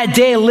 on that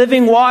day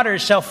living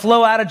waters shall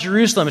flow out of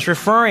Jerusalem. It's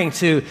referring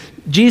to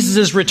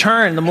Jesus'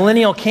 return, the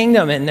millennial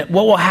kingdom, and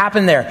what will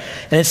happen there.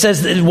 And it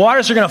says that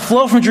waters are going to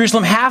flow from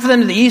Jerusalem, half of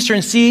them to the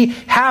eastern sea,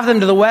 half of them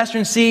to the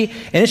western sea,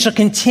 and it shall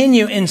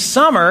continue in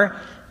summer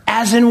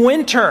as in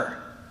winter.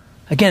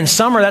 Again,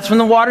 summer, that's when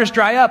the waters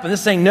dry up. And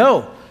this is saying,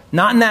 no,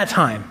 not in that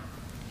time.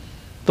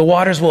 The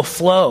waters will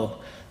flow.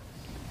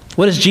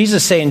 What does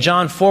Jesus say in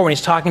John 4 when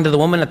he's talking to the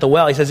woman at the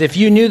well? He says, if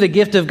you knew the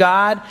gift of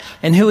God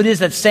and who it is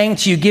that's saying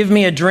to you, give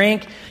me a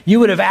drink,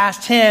 you would have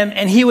asked him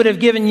and he would have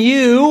given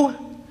you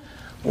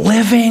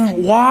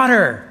living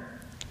water.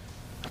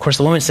 Of course,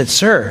 the woman said,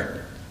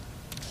 sir,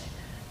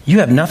 you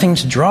have nothing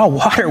to draw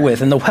water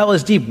with and the well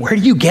is deep. Where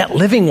do you get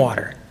living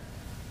water?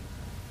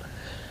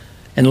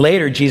 And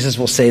later, Jesus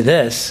will say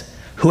this,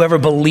 whoever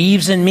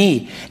believes in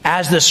me,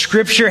 as the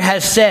scripture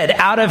has said,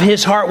 out of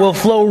his heart will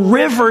flow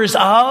rivers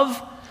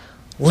of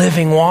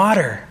living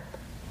water.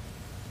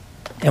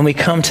 And we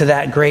come to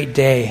that great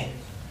day.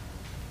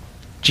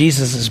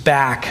 Jesus is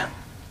back.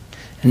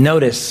 And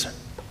notice,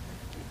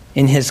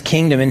 in his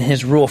kingdom, in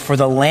his rule, for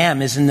the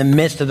Lamb is in the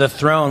midst of the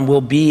throne,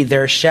 will be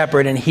their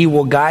shepherd, and he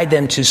will guide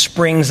them to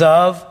springs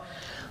of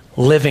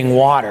living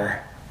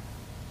water.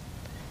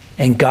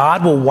 And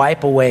God will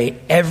wipe away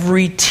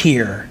every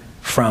tear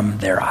from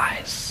their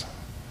eyes.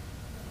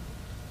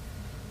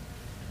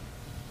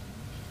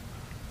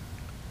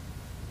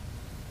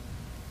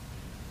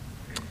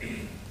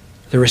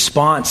 The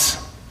response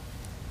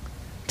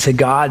to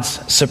God's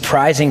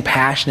surprising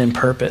passion and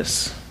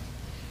purpose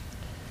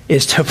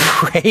is to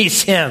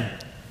praise him,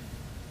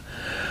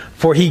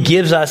 for he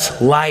gives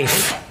us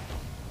life,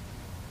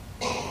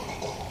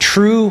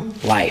 true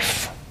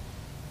life,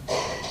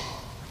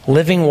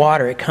 living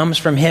water. It comes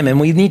from him, and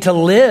we need to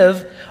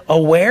live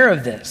aware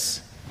of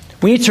this.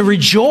 We need to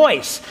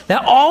rejoice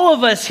that all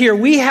of us here,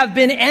 we have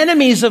been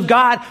enemies of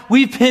God.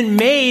 We've been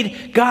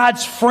made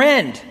God's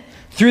friend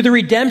through the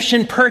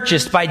redemption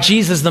purchased by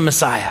Jesus the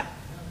Messiah.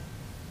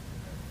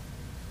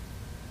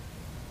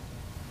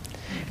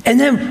 And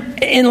then,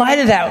 in light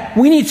of that,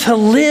 we need to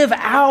live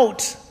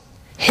out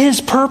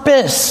His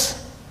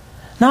purpose,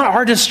 not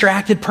our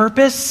distracted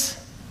purpose.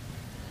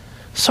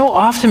 So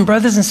often,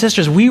 brothers and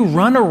sisters, we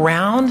run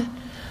around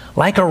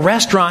like a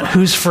restaurant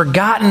who's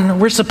forgotten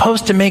we're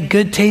supposed to make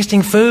good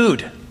tasting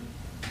food.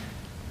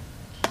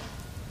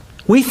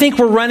 We think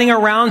we're running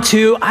around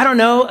to,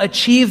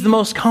 achieve the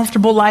most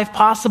comfortable life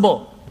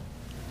possible.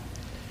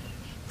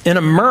 In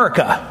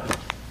America,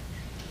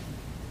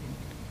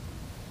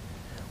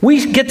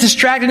 we get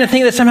distracted and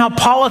think that somehow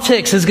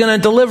politics is going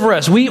to deliver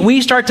us. We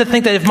start to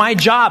think that if my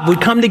job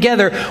would come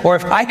together, or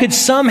if I could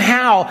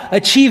somehow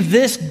achieve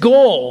this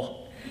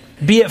goal,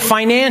 be it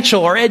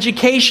financial or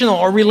educational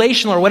or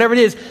relational or whatever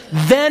it is,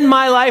 then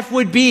my life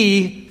would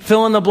be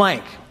fill in the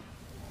blank.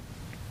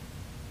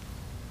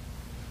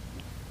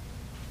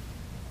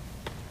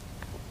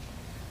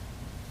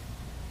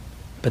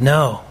 But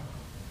no.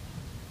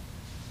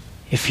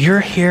 If you're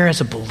here as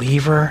a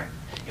believer,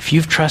 if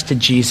you've trusted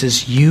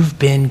Jesus, you've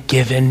been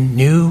given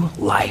new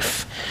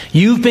life.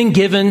 You've been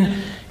given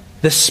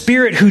the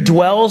Spirit who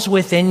dwells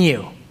within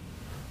you.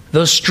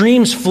 Those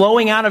streams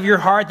flowing out of your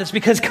heart, that's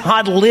because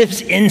God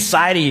lives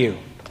inside of you.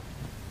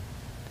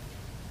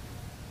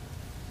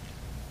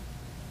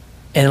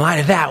 And in light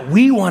of that,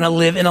 we want to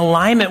live in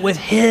alignment with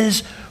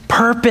His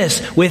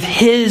purpose, with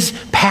His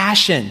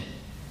passion.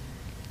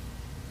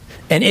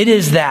 And it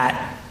is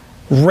that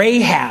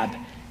Rahab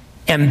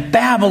and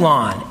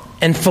Babylon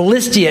and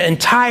Philistia and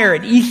Tyre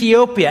and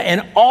Ethiopia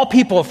and all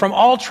people from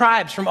all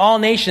tribes, from all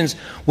nations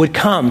would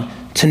come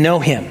to know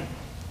Him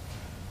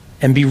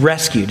and be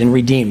rescued and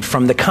redeemed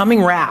from the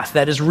coming wrath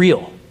that is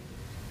real.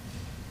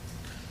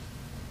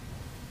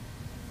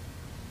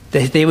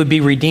 They would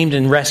be redeemed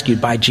and rescued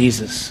by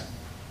Jesus.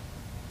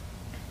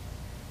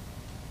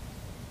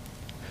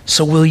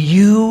 So will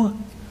you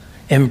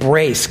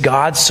embrace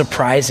God's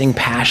surprising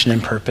passion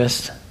and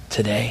purpose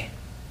today?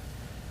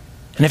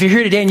 And if you're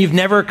here today and you've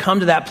never come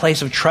to that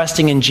place of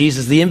trusting in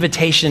Jesus, the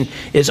invitation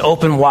is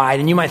open wide.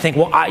 And you might think,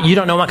 well, you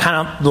don't know what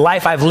kind of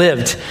life I've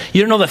lived.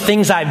 You don't know the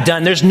things I've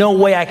done. There's no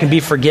way I can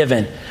be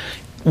forgiven.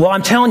 Well,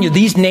 I'm telling you,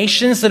 these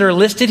nations that are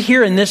listed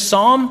here in this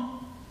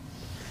psalm,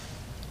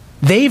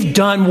 they've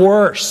done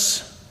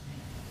worse.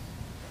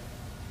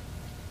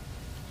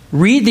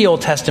 Read the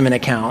Old Testament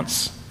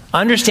accounts.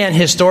 Understand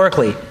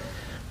historically,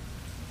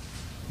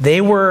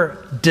 they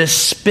were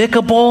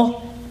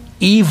despicable,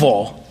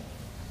 evil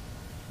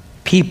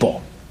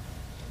people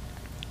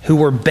who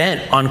were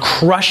bent on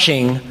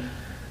crushing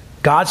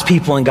God's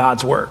people and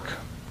God's work.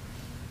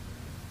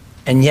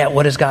 And yet,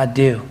 what does God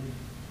do?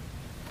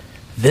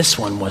 This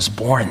one was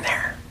born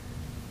there.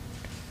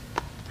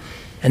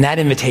 And that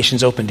invitation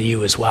is open to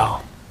you as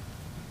well.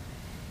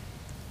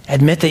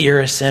 Admit that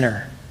you're a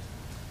sinner.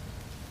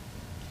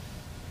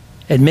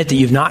 Admit that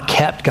you've not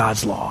kept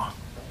God's law.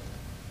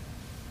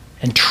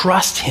 And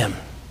trust Him.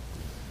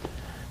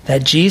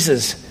 That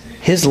Jesus,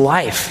 His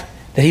life,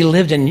 that He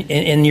lived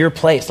in your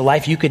place, the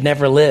life you could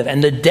never live,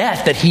 and the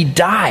death that He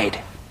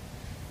died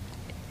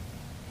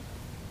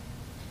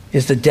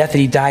is the death that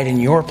He died in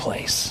your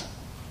place.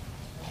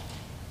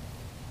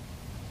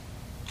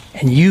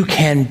 And you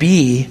can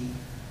be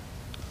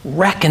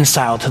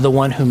reconciled to the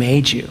one who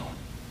made you.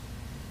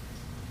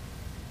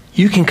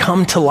 You can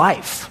come to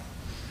life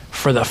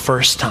for the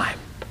first time.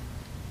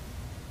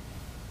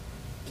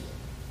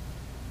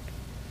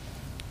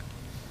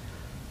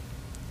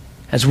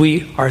 As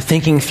we are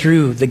thinking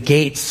through the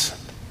gates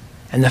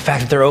and the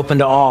fact that they're open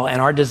to all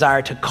and our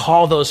desire to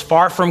call those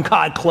far from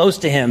God close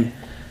to Him,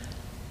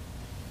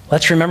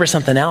 let's remember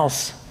something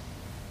else.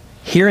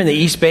 Here in the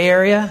East Bay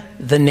area,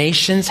 the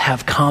nations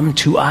have come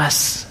to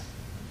us.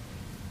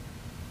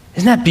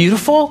 Isn't that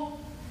beautiful?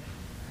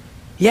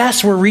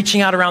 Yes, we're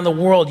reaching out around the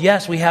world.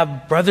 Yes, we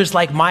have brothers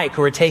like Mike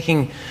who are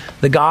taking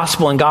the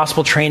gospel and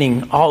gospel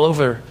training all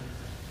over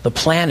the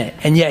planet.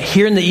 And yet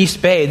here in the East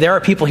Bay, there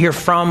are people here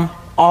from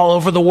all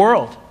over the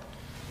world.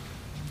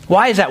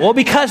 Why is that? Well,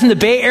 because in the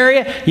Bay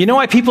Area, you know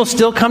why people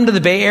still come to the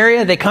Bay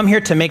Area? They come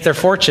here to make their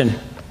fortune.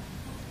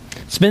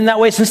 It's been that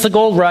way since the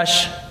gold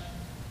rush.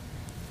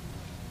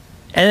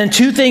 And then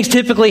two things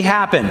typically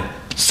happen.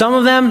 Some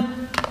of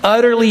them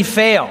utterly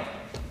fail.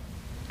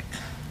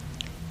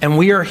 And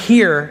we are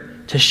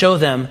here to show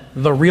them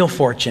the real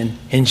fortune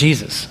in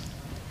Jesus.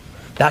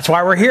 That's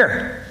why we're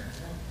here.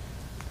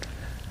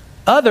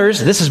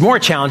 Others, this is more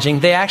challenging,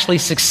 they actually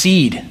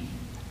succeed.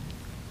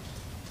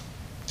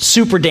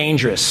 Super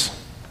dangerous.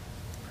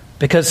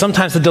 Because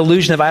sometimes the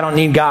delusion of I don't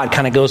need God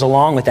kind of goes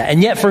along with that.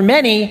 And yet for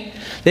many,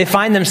 they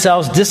find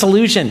themselves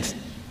disillusioned.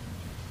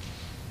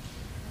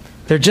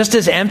 They're just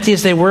as empty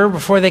as they were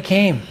before they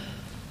came.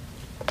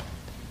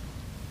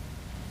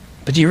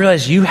 But do you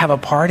realize you have a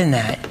part in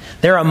that?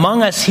 They're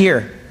among us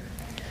here.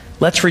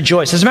 Let's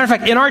rejoice. As a matter of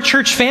fact, in our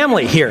church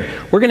family here,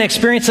 we're going to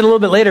experience it a little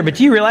bit later, but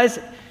do you realize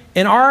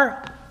in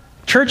our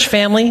church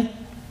family,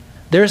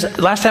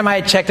 last time I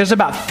had checked, there's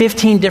about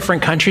 15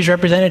 different countries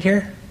represented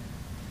here.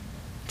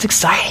 It's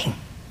exciting.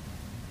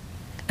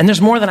 And there's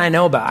more than I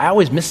know about. I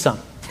always miss some.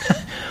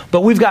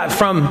 But we've got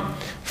from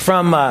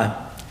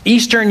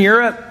Eastern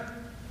Europe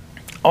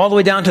all the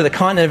way down to the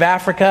continent of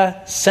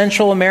Africa,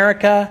 Central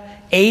America,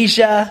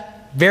 Asia,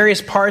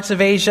 various parts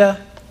of Asia.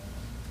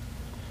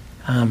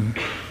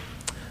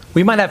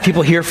 We might have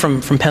people here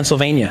from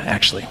Pennsylvania,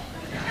 actually.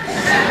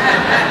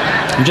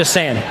 I'm just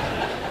saying.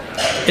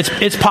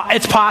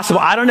 It's possible.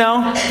 I don't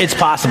know. It's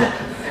possible.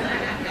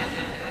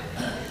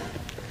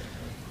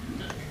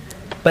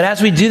 But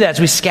as we do that, as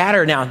we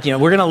scatter now,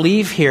 we're going to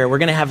leave here. We're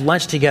going to have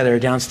lunch together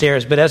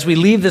downstairs. But as we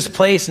leave this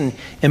place and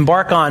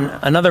embark on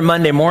another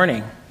Monday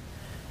morning,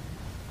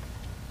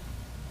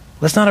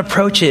 let's not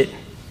approach it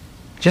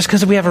just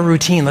because we have a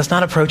routine. Let's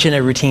not approach it in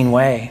a routine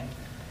way.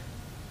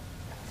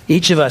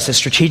 Each of us is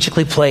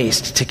strategically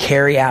placed to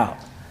carry out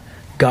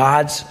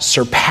God's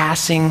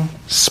surpassing,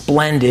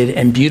 splendid,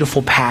 and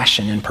beautiful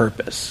passion and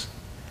purpose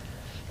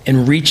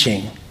in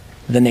reaching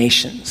the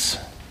nations,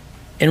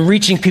 in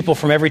reaching people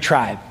from every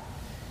tribe,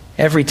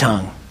 every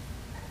tongue,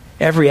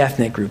 every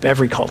ethnic group,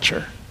 every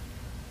culture.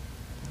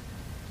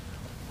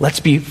 Let's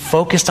be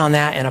focused on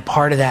that and a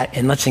part of that,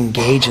 and let's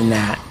engage in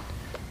that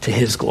to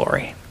His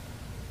glory.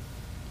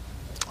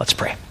 Let's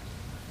pray.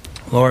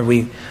 Lord,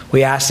 we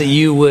ask that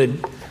you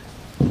would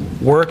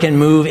work and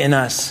move in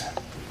us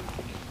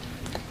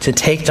to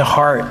take to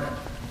heart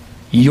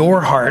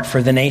your heart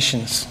for the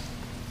nations.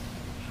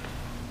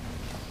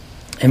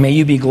 And may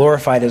you be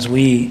glorified as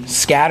we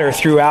scatter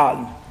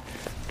throughout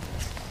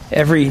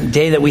every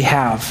day that we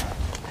have,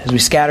 as we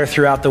scatter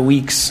throughout the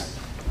weeks,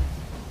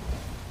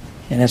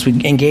 and as we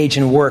engage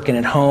in work and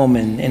at home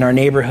and in our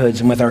neighborhoods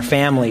and with our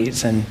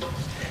families and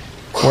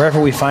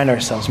wherever we find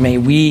ourselves. May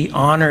we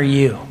honor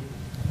you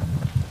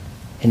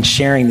in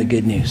sharing the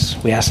good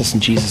news. We ask this in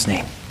Jesus'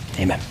 name.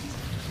 Amen.